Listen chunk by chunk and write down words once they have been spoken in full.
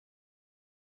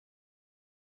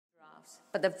drafts.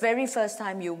 But the very first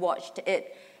time you watched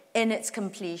it in its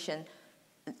completion,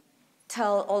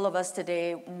 tell all of us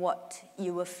today what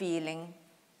you were feeling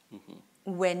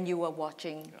when you were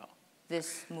watching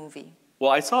this movie.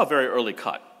 Well, I saw a very early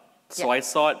cut. So Yeah. I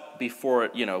saw it before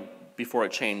it, before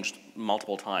it changed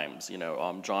multiple times.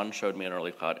 John showed me an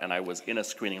early cut, and I was in a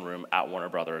screening room at Warner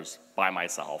Brothers by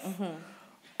myself.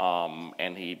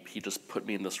 And he just put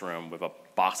me in this room with a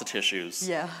box of tissues.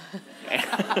 Yeah.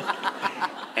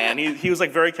 And he was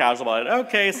like very casual about it.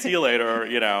 Okay, see you later,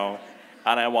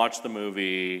 And I watched the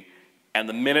movie, and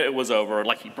the minute it was over,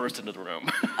 like he burst into the room.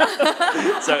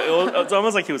 So it was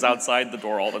almost like he was outside the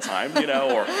door all the time,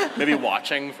 or maybe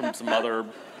watching from some other.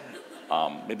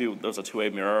 Maybe there was a two-way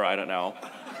mirror, I don't know.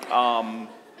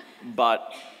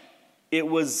 But it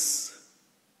was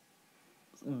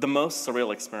the most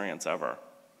surreal experience ever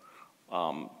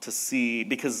to see,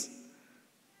 because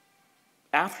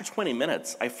after 20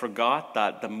 minutes, I forgot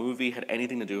that the movie had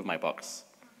anything to do with my books.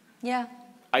 Yeah.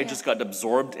 I just got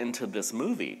absorbed into this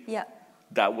movie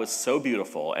that was so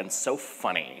beautiful and so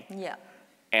funny. Yeah.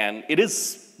 And it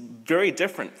is very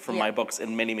different from my books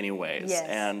in many, many ways. Yes.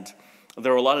 And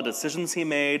there were a lot of decisions he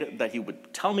made that he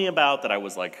would tell me about that I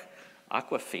was like,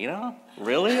 Aquafina?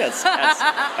 Really?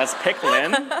 As Pick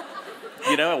Lin?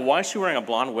 Why is she wearing a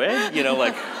blonde wig?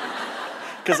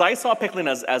 Because I saw Pick Lin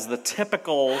as the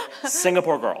typical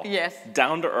Singapore girl. Yes.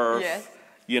 Down to earth,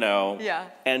 Yes. Yeah.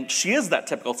 And she is that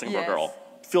typical Singapore girl,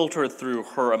 filtered through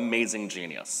her amazing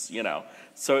genius,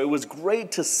 So it was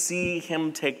great to see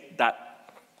him take that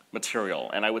material.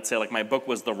 And I would say, like, my book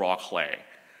was the raw clay.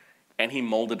 And he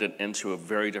molded it into a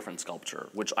very different sculpture,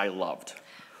 which I loved.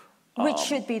 Which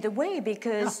should be the way,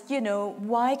 because,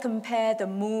 why compare the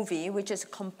movie, which is a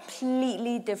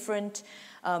completely different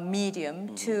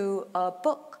medium, to a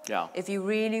book? Yeah. If you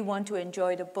really want to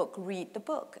enjoy the book, read the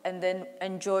book, and then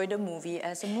enjoy the movie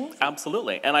as a movie.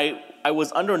 Absolutely. And I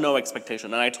was under no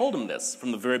expectation, and I told him this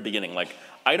from the very beginning, like,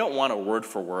 I don't want a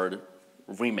word-for-word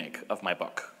remake of my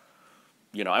book.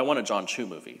 I want a John Chu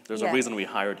movie. There's a reason we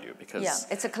hired you, because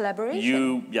it's a collaboration.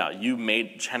 You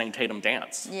made Channing Tatum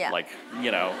dance. Yeah. Like,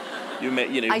 you've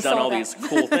done all these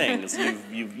cool things.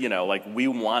 Like, we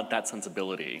want that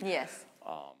sensibility. Yes.